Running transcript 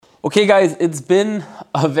Okay, guys, it's been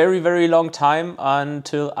a very, very long time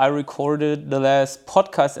until I recorded the last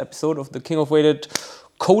podcast episode of the King of Weighted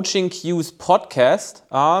Coaching Cues podcast.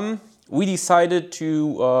 We decided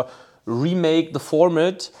to remake the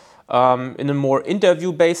format in a more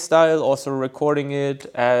interview-based style, also recording it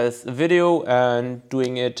as a video and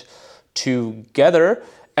doing it together.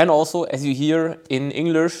 And also, as you hear, in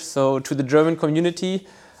English, so to the German community,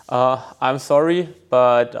 I'm sorry,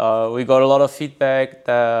 but we got a lot of feedback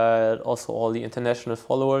that also all the international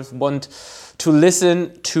followers want to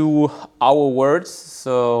listen to our words.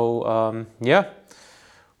 So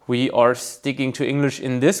we are sticking to English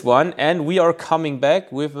in this one, and we are coming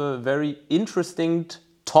back with a very interesting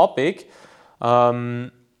topic.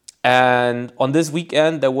 And on this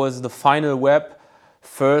weekend, there was the final WEB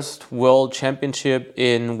first World Championship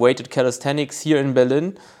in weighted calisthenics here in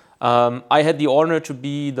Berlin. I had the honor to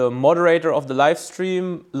be the moderator of the live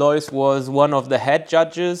stream. Lois was one of the head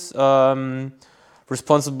judges,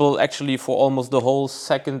 responsible actually for almost the whole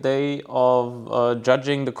second day of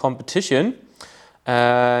judging the competition.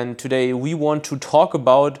 And today we want to talk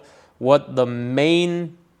about what the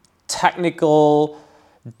main technical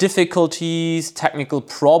difficulties, technical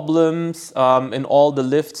problems in all the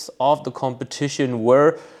lifts of the competition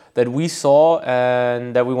were that we saw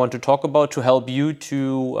and that we want to talk about to help you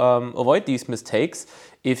to avoid these mistakes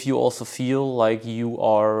if you also feel like you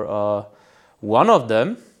are one of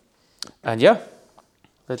them. And yeah,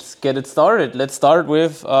 let's get it started. Let's start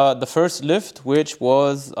with the first lift, which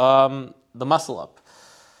was the muscle up.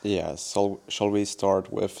 Yeah, so shall we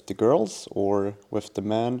start with the girls or with the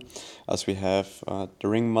men, as we have the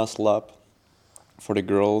ring muscle up for the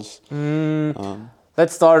girls?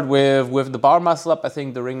 Let's start with the bar muscle up. I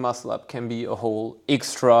think the ring muscle up can be a whole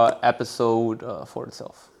extra episode for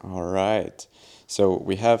itself. All right. So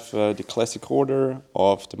we have the classic order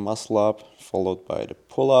of the muscle up, followed by the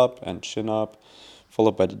pull up and chin up,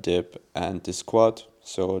 followed by the dip and the squat.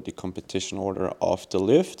 So the competition order of the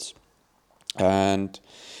lifts. And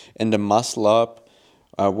in the muscle up,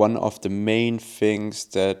 one of the main things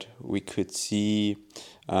that we could see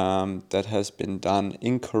that has been done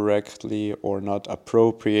incorrectly or not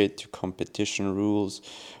appropriate to competition rules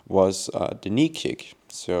was the knee kick.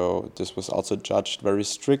 So this was also judged very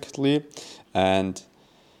strictly, and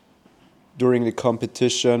during the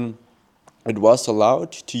competition it was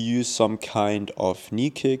allowed to use some kind of knee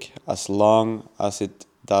kick as long as it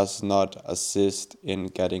does not assist in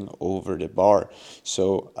getting over the bar.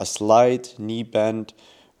 So a slight knee bend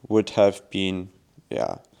would have been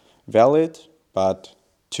valid, but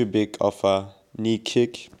too big of a knee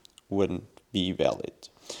kick wouldn't be valid.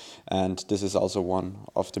 And this is also one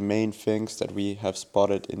of the main things that we have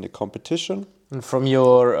spotted in the competition. And from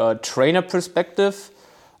your trainer perspective,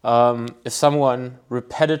 if someone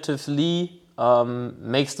repetitively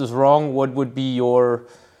makes this wrong, what would be your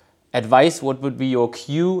advice? What would be your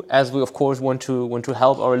cue? As we of course want to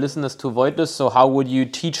help our listeners to avoid this. So how would you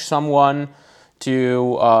teach someone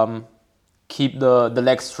to keep the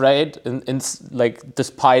legs straight in like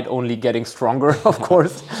despite only getting stronger, of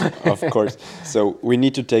course? Of course. So we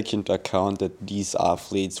need to take into account that these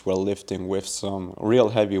athletes were lifting with some real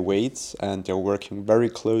heavy weights and they're working very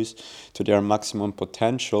close to their maximum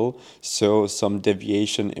potential. So some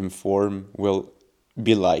deviation in form will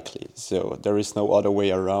be likely. So there is no other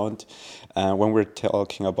way around. When we're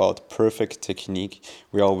talking about perfect technique,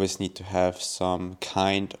 we always need to have some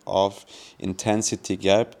kind of intensity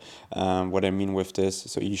gap. What I mean with this,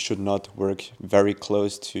 so you should not work very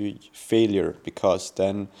close to failure, because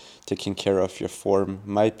then taking care of your form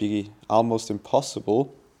might be almost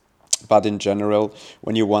impossible. But in general,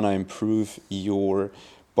 when you want to improve your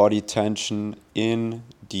body tension in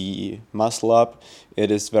the muscle up, it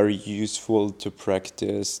is very useful to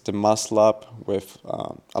practice the muscle up with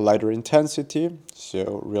a lighter intensity.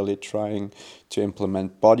 So really trying to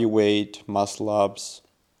implement body weight muscle ups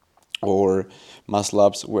or muscle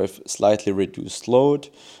ups with slightly reduced load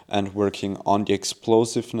and working on the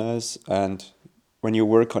explosiveness. And when you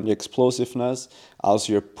work on the explosiveness,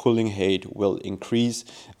 also your pulling height will increase,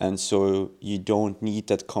 and so you don't need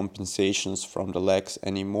that compensations from the legs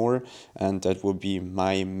anymore. And that would be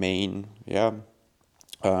my main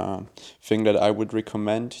thing that I would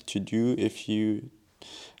recommend to do if you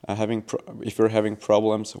if you're having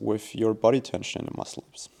problems with your body tension in the muscle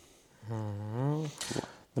ups. Mm-hmm.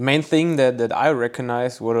 The main thing that I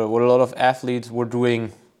recognize what a lot of athletes were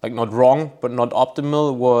doing, like not wrong, but not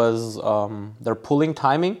optimal, was their pulling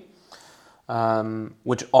timing,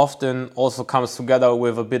 which often also comes together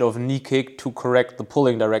with a bit of knee kick to correct the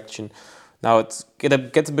pulling direction. Now it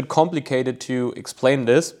gets a bit complicated to explain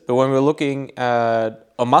this, but when we're looking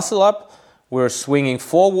at a muscle up, we're swinging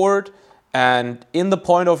forward, and in the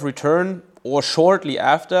point of return or shortly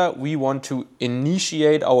after, we want to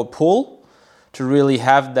initiate our pull to really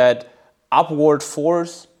have that upward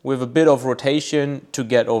force with a bit of rotation to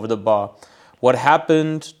get over the bar. What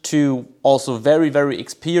happened to also very, very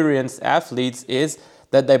experienced athletes is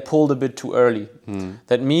that they pulled a bit too early.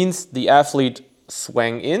 That means the athlete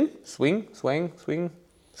swing in, swing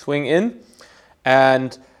in,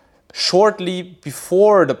 and shortly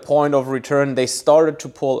before the point of return, they started to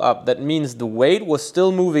pull up. That means the weight was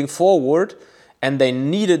still moving forward and they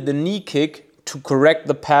needed the knee kick to correct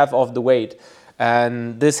the path of the weight.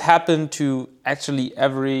 And this happened to actually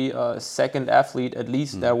every second athlete, at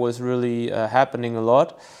least. That was really happening a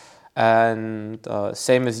lot. And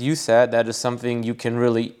same as you said, that is something you can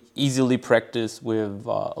really easily practice with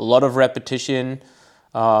a lot of repetition,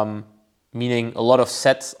 meaning a lot of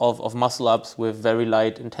sets of muscle ups with very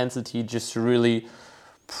light intensity, just to really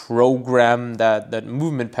program that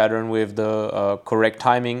movement pattern with the correct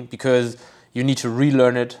timing, because you need to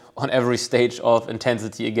relearn it on every stage of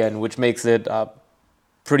intensity again, which makes it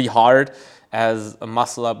pretty hard, as a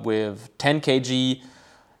muscle up with 10 kg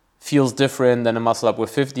feels different than a muscle up with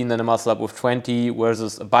 15, than a muscle up with 20,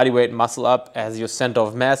 versus a bodyweight muscle up, as your center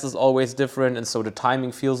of mass is always different, and so the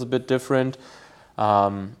timing feels a bit different.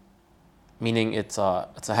 Meaning it's a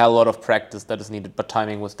hell lot of practice that is needed, but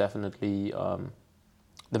timing was definitely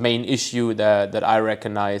the main issue that I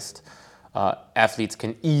recognized athletes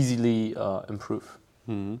can easily improve.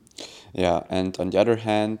 Yeah, and on the other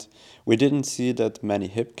hand, we didn't see that many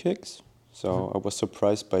hip kicks, so I was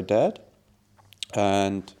surprised by that.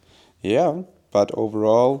 And yeah, but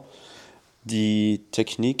overall, the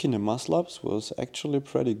technique in the muscle ups was actually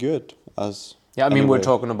pretty good. Yeah, I mean, we're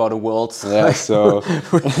talking about a world's. Yeah, so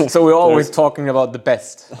so we're always talking about the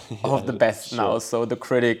best of the best sure. now. So the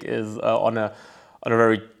critic is on a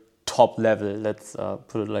very top level. Let's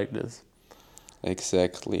put it like this.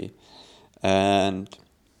 Exactly. And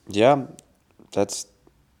yeah, that's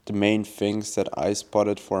the main things that I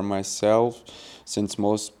spotted for myself, since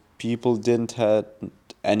most people didn't have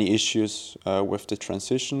any issues with the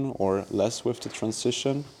transition, or less with the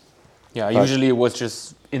transition. Yeah, But usually it was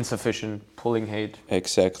just insufficient pulling height.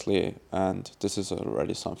 exactly, and this is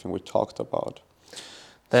already something we talked about.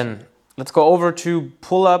 Then let's go over to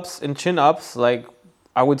pull-ups and chin-ups. Like,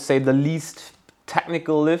 I would say the least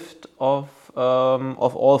technical lift of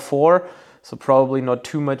all four. So probably not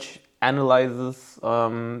too much analysis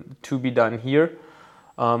to be done here.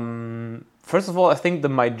 First of all, I think the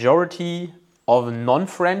majority of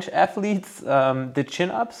non-French athletes did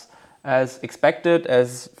chin-ups as expected,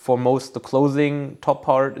 as for most the closing top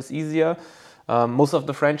part is easier. Most of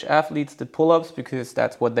the French athletes did pull-ups because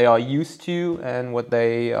that's what they are used to and what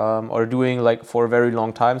they are doing like for a very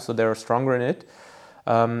long time, so they're stronger in it.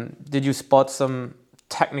 Did you spot some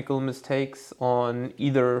technical mistakes on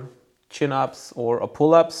either chin-ups or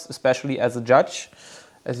pull-ups, especially as a judge,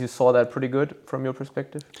 as you saw that pretty good from your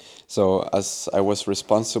perspective? So as I was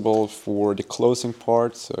responsible for the closing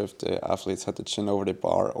part, so if the athletes had the chin over the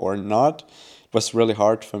bar or not, it was really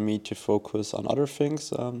hard for me to focus on other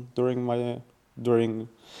things during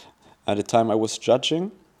at the time I was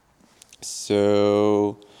judging.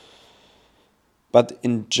 So, but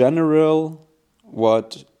in general,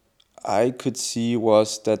 what I could see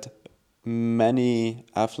was that many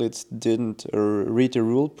athletes didn't read the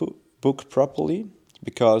rule book properly,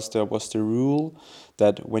 because there was the rule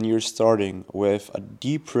that when you're starting with a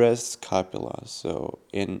depressed scapula, so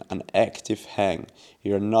in an active hang,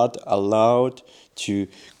 you're not allowed to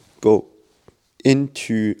go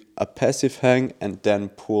into a passive hang and then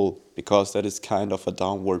pull, because that is kind of a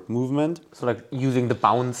downward movement. So like using the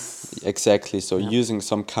bounce. Exactly, so using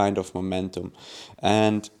some kind of momentum.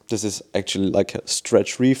 And this is actually like a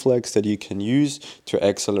stretch reflex that you can use to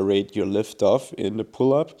accelerate your lift off in the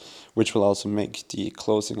pull-up, which will also make the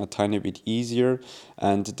closing a tiny bit easier.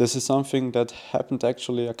 And this is something that happened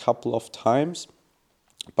actually a couple of times.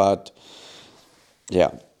 But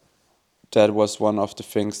yeah, that was one of the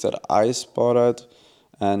things that I spotted.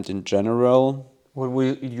 And in general, what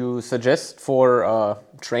would you suggest for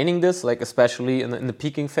training this, like especially in the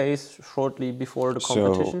peaking phase shortly before the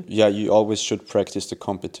competition? So, yeah, you always should practice the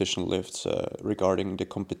competition lifts regarding the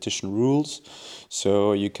competition rules.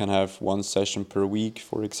 So you can have one session per week,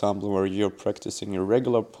 for example, where you're practicing your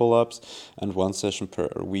regular pull-ups, and one session per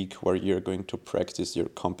week where you're going to practice your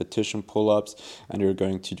competition pull-ups, and you're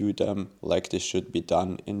going to do them like they should be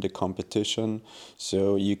done in the competition.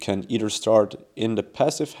 So you can either start in the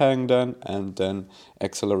passive hang then, and then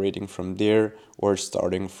accelerating from there, or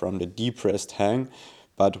starting from the depressed hang.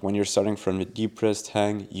 But when you're starting from a deep pressed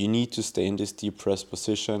hang, you need to stay in this deep pressed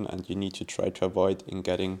position, and you need to try to avoid in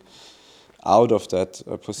getting out of that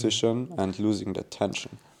position and losing that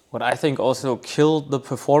tension. What I think also killed the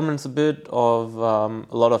performance a bit of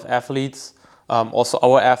a lot of athletes, also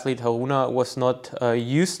our athlete Haruna was not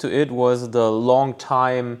used to it, was the long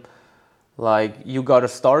time, like you got a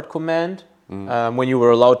start command when you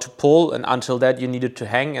were allowed to pull, and until that you needed to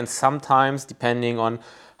hang. And sometimes, depending on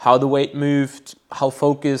how the weight moved, how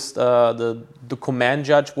focused the command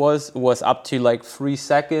judge was, it was up to like 3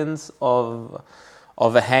 seconds of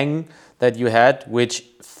a hang that you had, which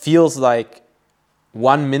feels like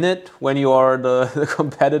 1 minute when you are the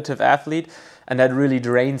competitive athlete, and that really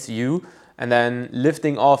drains you. And then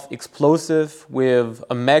lifting off explosive with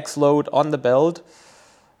a max load on the belt,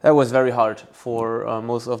 that was very hard for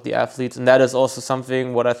most of the athletes. And that is also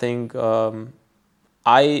something what I think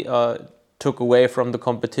I took away from the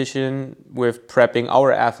competition with prepping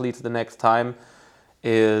our athletes the next time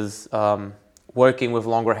is working with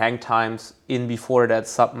longer hang times in before that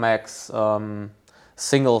submax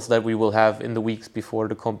singles that we will have in the weeks before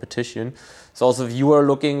the competition. So also if you are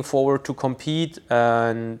looking forward to compete,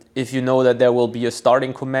 and if you know that there will be a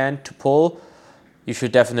starting command to pull, you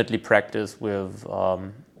should definitely practice with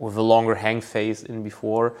a longer hang phase in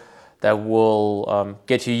before. That will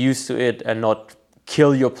get you used to it and not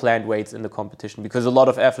kill your planned weights in the competition, because a lot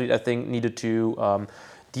of athletes I think needed to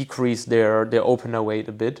decrease their opener weight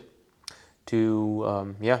a bit to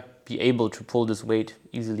be able to pull this weight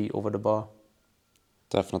easily over the bar.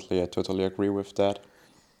 Definitely, I totally agree with that.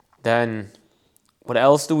 Then what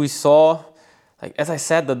else do we saw? Like, as I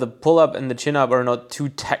said, that the pull-up and the chin-up are not too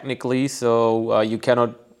technically, so you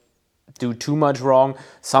cannot do too much wrong.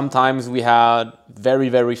 Sometimes we had very,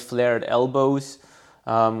 very flared elbows,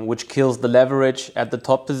 which kills the leverage at the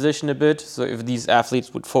top position a bit. So if these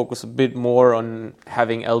athletes would focus a bit more on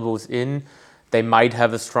having elbows in, they might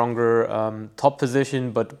have a stronger top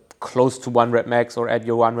position, but close to 1 rep max or at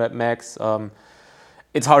your 1 rep max.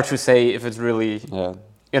 It's hard to say if it's really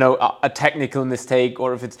a technical mistake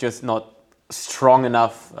or if it's just not strong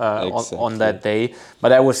enough on that day. But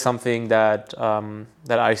that was something that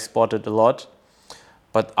I spotted a lot.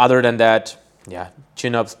 But other than that,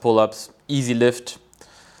 chin-ups, pull-ups, easy lift.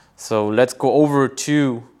 So let's go over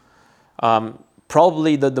to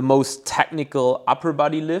probably the most technical upper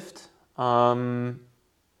body lift,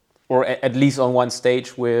 or at least on one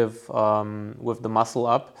stage with the muscle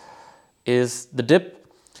up, is the dip.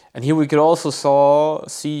 And here we could also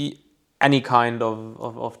see any kind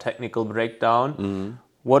of technical breakdown. Mm-hmm.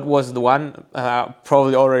 What was the one?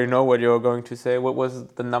 Probably already know what you're going to say. What was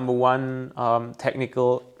the number one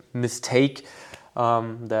technical mistake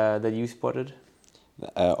that you spotted?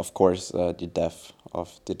 Of course, the depth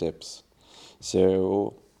of the dips.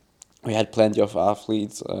 So we had plenty of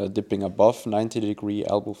athletes dipping above 90-degree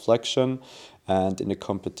elbow flexion. And in the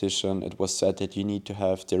competition, it was said that you need to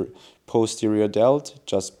have the posterior delt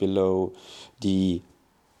just below the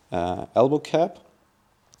elbow cap.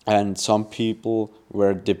 And some people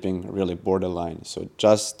were dipping really borderline. So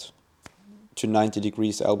just to 90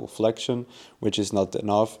 degrees elbow flexion, which is not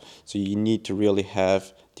enough. So you need to really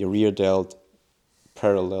have the rear delt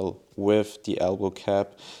parallel with the elbow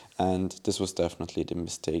cap. And this was definitely the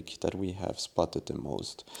mistake that we have spotted the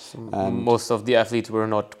most. So and most of the athletes were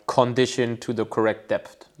not conditioned to the correct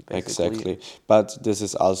depth, basically. Exactly. But this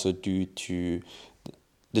is also due to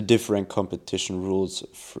the different competition rules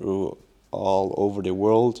through all over the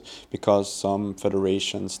world, because some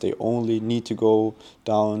federations, they only need to go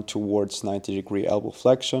down towards 90-degree elbow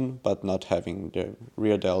flexion, but not having the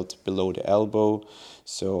rear delt below the elbow.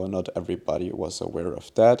 So not everybody was aware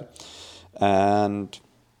of that. And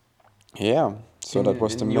so that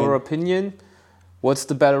was the main. In your opinion, what's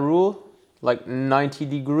the better rule? Like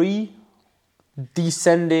 90-degree,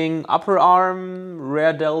 descending upper arm,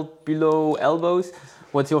 rear delt below elbows?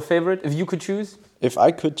 What's your favorite, if you could choose? If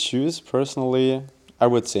I could choose, personally, I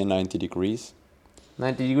would say 90 degrees.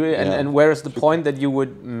 90 degrees? Yeah. And where is the point that you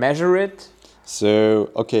would measure it?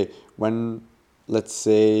 So, when, let's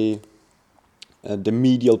say, the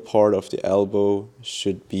medial part of the elbow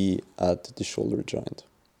should be at the shoulder joint,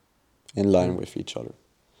 in line with each other.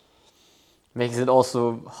 Makes it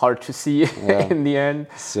also hard to see in the end.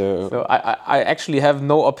 So I actually have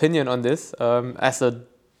no opinion on this. As a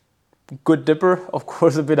good dipper, of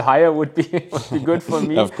course, a bit higher would be good for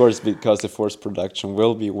me. Of course, because the force production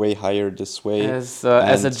will be way higher this way. As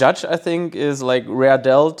a judge, I think is like rear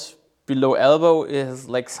delt below elbow is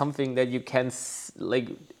like something that you can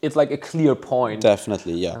it's like a clear point.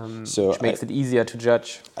 Definitely, yeah. Which makes it easier to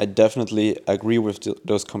judge. I definitely agree with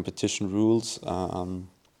those competition rules.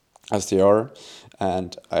 as they are.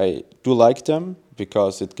 And I do like them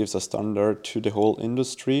because it gives a standard to the whole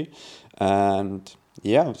industry. And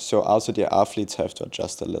yeah, so also the athletes have to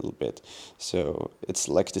adjust a little bit. So it's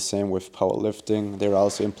like the same with powerlifting. They're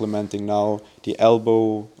also implementing now the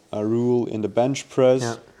elbow rule in the bench press.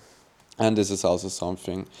 Yeah. And this is also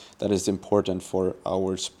something that is important for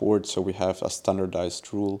our sport. So we have a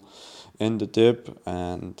standardized rule in the dip.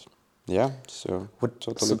 And yeah, so What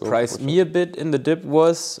totally surprised go with me a bit in the dip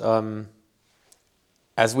was,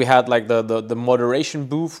 as we had like the moderation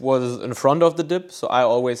booth was in front of the dip, so I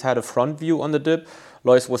always had a front view on the dip.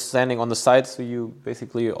 Lois was standing on the side, so you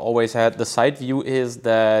basically always had the side view. Is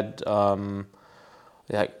that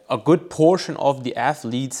like a good portion of the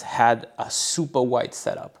athletes had a super wide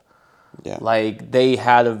setup. Yeah. Like they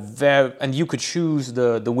had a very, and you could choose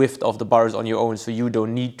the width of the bars on your own, so you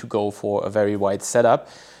don't need to go for a very wide setup.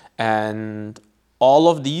 And all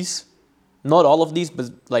of these, not all of these,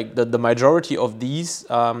 but like the majority of these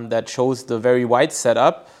that shows the very wide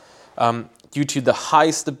setup, due to the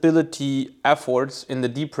high stability efforts in the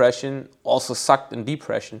depression, also sucked in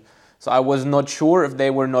depression. So I was not sure if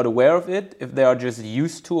they were not aware of it, if they are just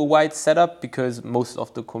used to a wide setup, because most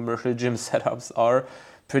of the commercial gym setups are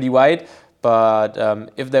pretty wide. But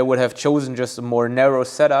if they would have chosen just a more narrow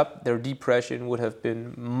setup, their depression would have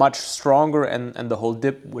been much stronger, and the whole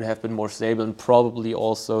dip would have been more stable, and probably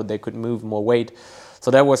also they could move more weight. So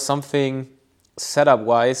that was something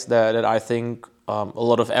setup-wise that I think a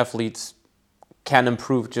lot of athletes can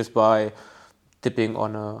improve just by dipping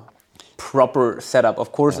on a proper setup.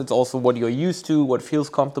 Of course, it's also what you're used to, what feels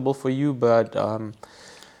comfortable for you, but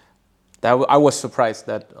I was surprised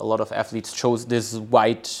that a lot of athletes chose this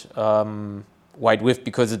wide width,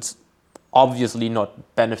 because it's obviously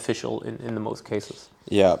not beneficial in the most cases.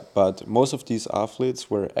 Yeah, but most of these athletes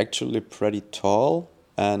were actually pretty tall,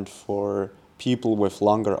 and for people with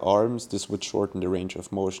longer arms, this would shorten the range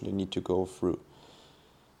of motion they need to go through.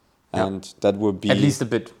 And that would be... At least a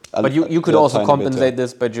bit. But you could also compensate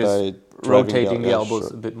this by just rotating the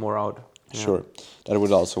elbows a bit more out. Sure, that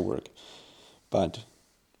would also work. But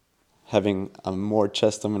having a more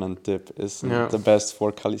chest dominant dip is the best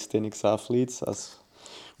for calisthenics athletes, as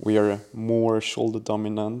we are more shoulder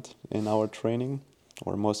dominant in our training,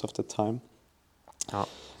 or most of the time.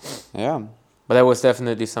 Yeah. But that was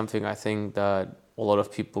definitely something I think that a lot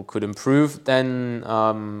of people could improve. Then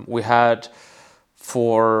we had,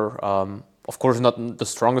 for of course not the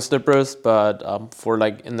strongest dippers, but for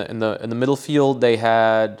like in the middle field, they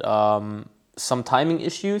had some timing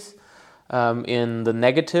issues in the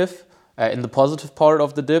negative. In the positive part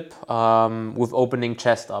of the dip, with opening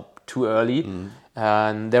chest up too early.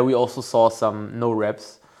 And there we also saw some no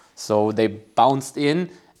reps. So they bounced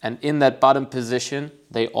in, and in that bottom position,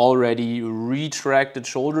 they already retracted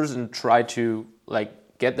shoulders and tried to like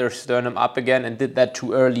get their sternum up again, and did that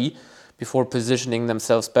too early before positioning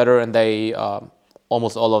themselves better. And they,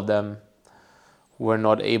 almost all of them, were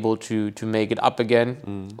not able to make it up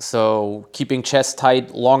again. So keeping chest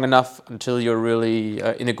tight long enough until you're really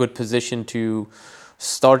in a good position to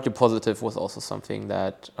start your positive was also something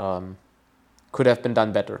that could have been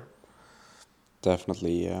done better.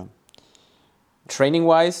 Definitely, yeah.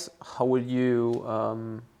 Training-wise, how would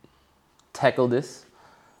you tackle this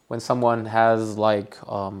when someone has like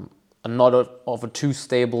a not of a too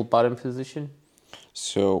stable bottom position?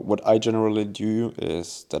 So what I generally do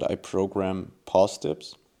is that I program pause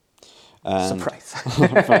dips. Surprise.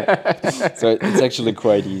 So it's actually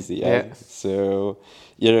quite easy. Yeah. So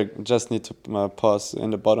you just need to pause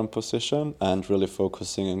in the bottom position and really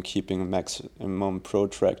focusing on keeping maximum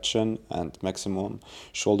protraction and maximum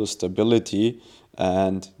shoulder stability.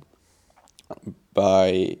 And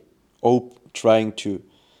by trying to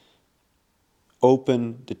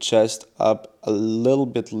open the chest up a little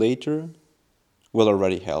bit later will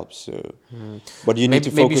already help. So, but you need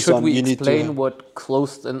to focus on. Maybe should we explain what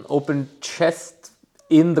closed and open chest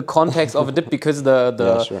in the context of a dip, because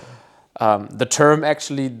the term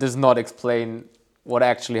actually does not explain what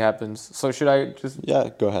actually happens. So should I just? Yeah,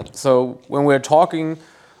 go ahead. So when we're talking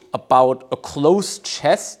about a closed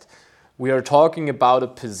chest, we are talking about a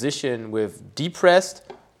position with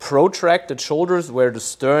depressed, protracted shoulders where the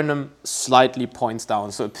sternum slightly points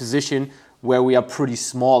down. So a position where we are pretty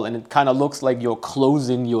small, and it kind of looks like you're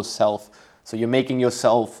closing yourself. So you're making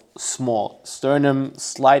yourself small. Sternum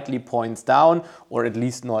slightly points down, or at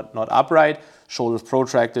least not upright. Shoulders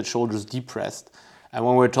protracted, shoulders depressed. And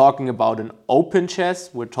when we're talking about an open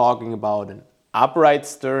chest, we're talking about an upright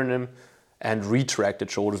sternum and retracted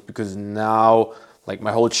shoulders, because now like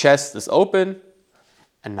my whole chest is open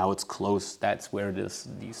and now it's closed. That's where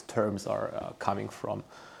these terms are coming from.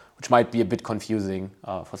 which might be a bit confusing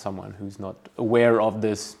for someone who's not aware of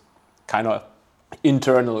this kind of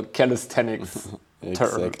internal calisthenics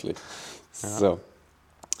term. Exactly. So,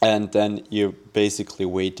 and then you're basically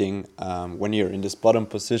waiting. When you're in this bottom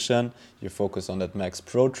position, you focus on that max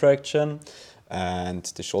protraction and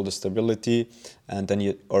the shoulder stability, and then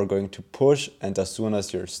you are going to push, and as soon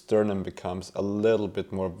as your sternum becomes a little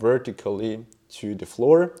bit more vertically to the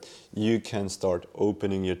floor, you can start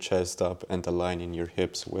opening your chest up and aligning your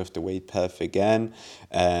hips with the weight path again,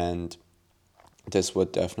 and this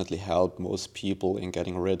would definitely help most people in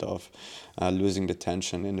getting rid of losing the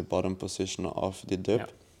tension in the bottom position of the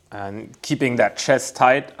dip. Yeah. And keeping that chest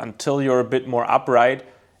tight until you're a bit more upright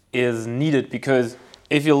is needed, because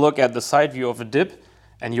if you look at the side view of a dip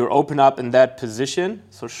and you're open up in that position,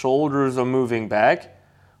 so shoulders are moving back,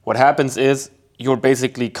 what happens is you're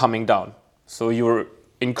basically coming down. So you're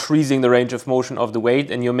increasing the range of motion of the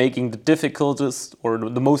weight, and you're making the difficultest or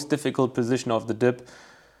the most difficult position of the dip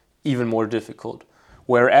even more difficult.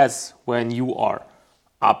 Whereas when you are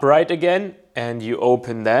upright again and you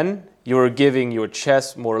open, then you're giving your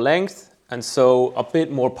chest more length, and so a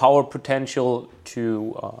bit more power potential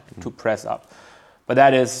to press up. But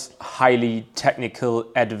that is highly technical,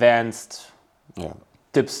 advanced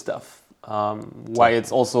dip stuff. Why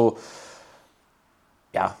it's also,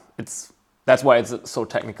 that's why it's so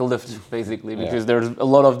technical lift, basically, because there's a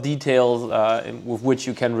lot of details with which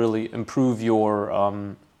you can really improve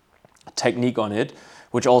your technique on it,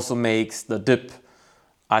 which also makes the dip,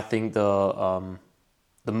 I think,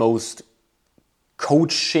 the most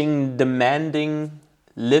coaching demanding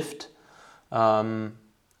lift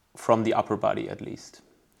from the upper body, at least.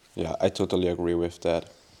 Yeah, I totally agree with that.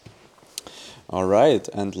 All right,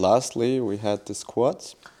 and lastly, we had the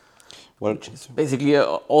squats. Which is basically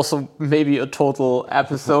also maybe a total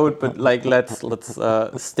episode, but like let's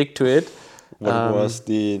stick to it. What was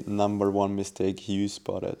the number one mistake you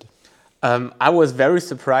spotted? I was very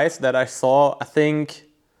surprised that I saw, I think,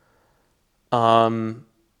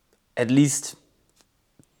 at least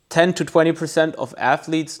 10 to 20% of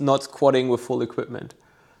athletes not squatting with full equipment.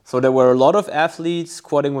 So there were a lot of athletes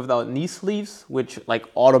squatting without knee sleeves, which like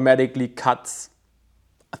automatically cuts,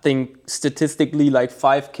 I think, statistically like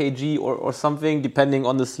 5 kg or something, depending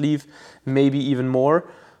on the sleeve, maybe even more.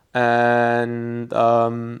 And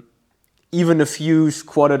even a few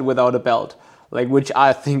squatted without a belt, like, which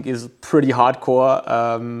I think is pretty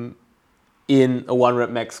hardcore in a 1 rep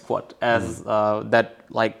max squat, as that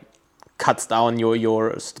like cuts down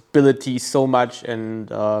your stability so much,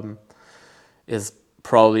 and is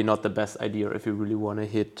probably not the best idea if you really want to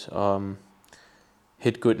hit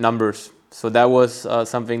good numbers. So that was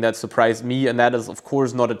something that surprised me, and that is of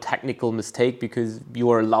course not a technical mistake because you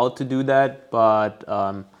are allowed to do that. But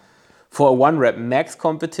for a 1 rep max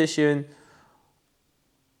competition,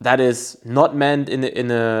 that is not meant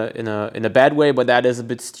in a bad way, but that is a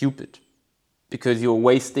bit stupid because you're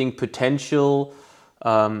wasting potential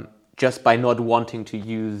just by not wanting to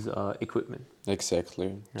use equipment.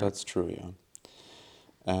 Exactly, that's true. Yeah,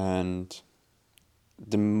 and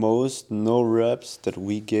the most no reps that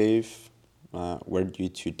we gave were due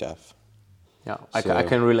to death. Yeah, so, I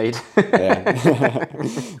can relate.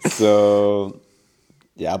 So,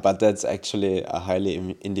 yeah, but that's actually a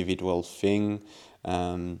highly individual thing.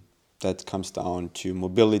 That comes down to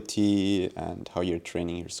mobility and how you're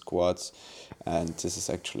training your squats. And this is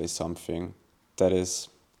actually something that is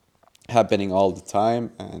happening all the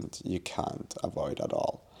time and you can't avoid at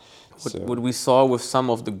all. What we saw with some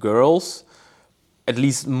of the girls, at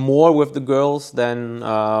least more with the girls than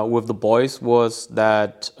with the boys, was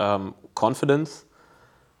that confidence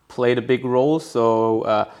played a big role.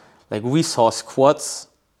 So like we saw squats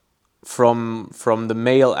from the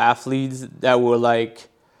male athletes that were like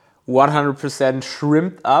 100%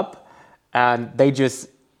 shrimped up, and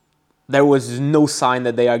there was no sign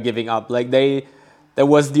that they are giving up. Like there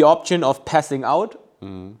was the option of passing out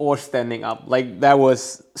or standing up. Like that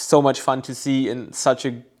was so much fun to see and such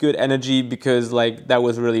a good energy, because like that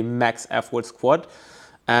was really max effort squat.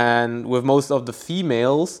 And with most of the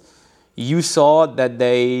females, you saw that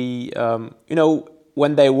they,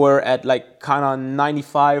 when they were at like kind of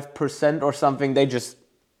 95% or something, they just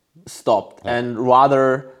stopped and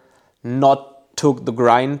rather not took the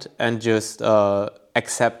grind and just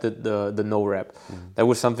accepted the no rep. That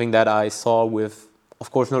was something that I saw with, of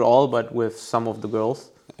course not all, but with some of the girls.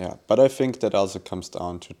 Yeah, but I think that also comes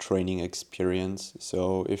down to training experience.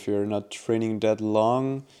 So if you're not training that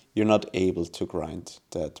long, you're not able to grind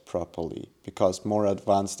that properly, because more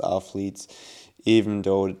advanced athletes, even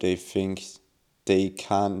though they think they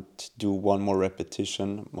can't do one more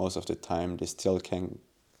repetition, most of the time they still can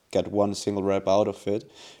get one single rep out of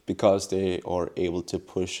it, because they are able to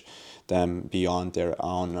push them beyond their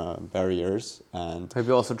own barriers. And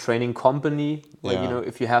maybe also training company, like Yeah.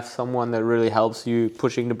 if you have someone that really helps you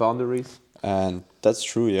pushing the boundaries. And that's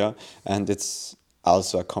true, yeah. And it's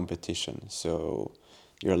also a competition. So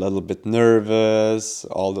you're a little bit nervous,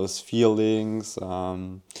 all those feelings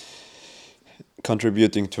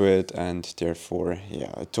contributing to it. And therefore,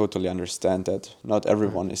 yeah, I totally understand that not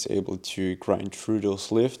everyone is able to grind through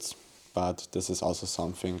those lifts. But this is also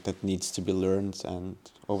something that needs to be learned and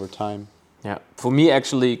over time. Yeah, for me,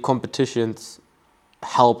 actually, competitions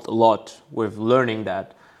helped a lot with learning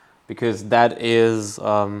that, because that is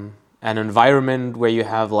an environment where you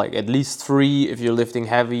have like at least 3. If you're lifting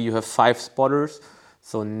heavy, you have 5 spotters,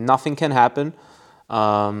 so nothing can happen.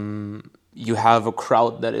 You have a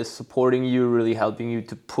crowd that is supporting you, really helping you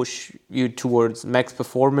to push you towards max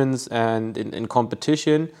performance. And in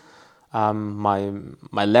competition,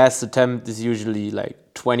 my last attempt is usually like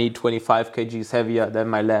 20-25 kgs heavier than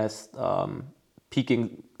my last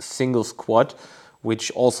peaking single squat,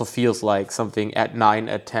 which also feels like something at 9,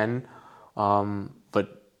 at 10.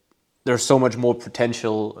 But there's so much more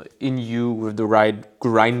potential in you with the right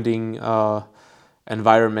grinding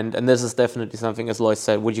environment. And this is definitely something, as Lois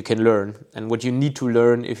said, what you can learn and what you need to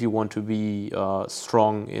learn if you want to be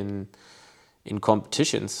strong in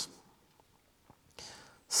competitions.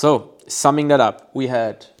 So, summing that up, we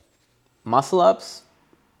had muscle ups,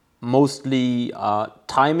 mostly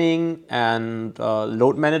timing and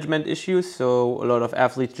load management issues. So a lot of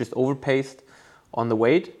athletes just overpaced on the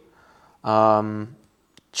weight.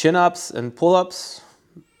 Chin-ups and pull-ups,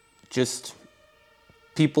 just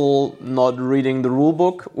people not reading the rule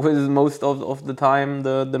book was most of the time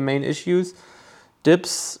the main issues.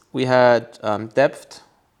 Dips, we had depth,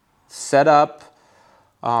 setup,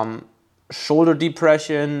 shoulder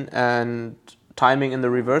depression and timing in the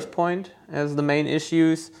reverse point as the main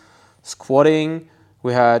issues. Squatting,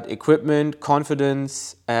 we had equipment,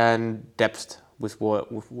 confidence, and depth with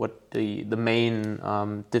what the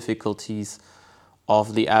main difficulties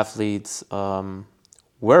of the athletes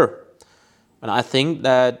were. And I think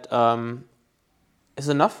that is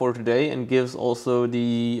enough for today and gives also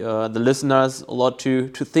the listeners a lot to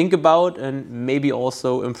think about and maybe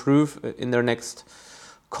also improve in their next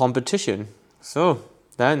competition. So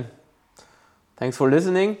then, thanks for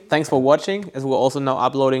listening. Thanks for watching, as we're also now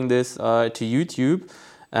uploading this to YouTube.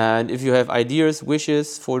 And if you have ideas,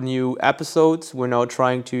 wishes for new episodes, we're now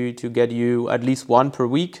trying to get you at least one per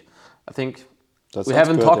week. I think we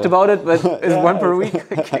haven't talked about it, but is one per week?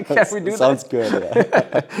 Can we do that? Sounds good,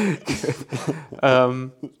 yeah.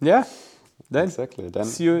 Yeah. Then exactly. Then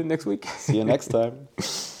see you next week. see you next time.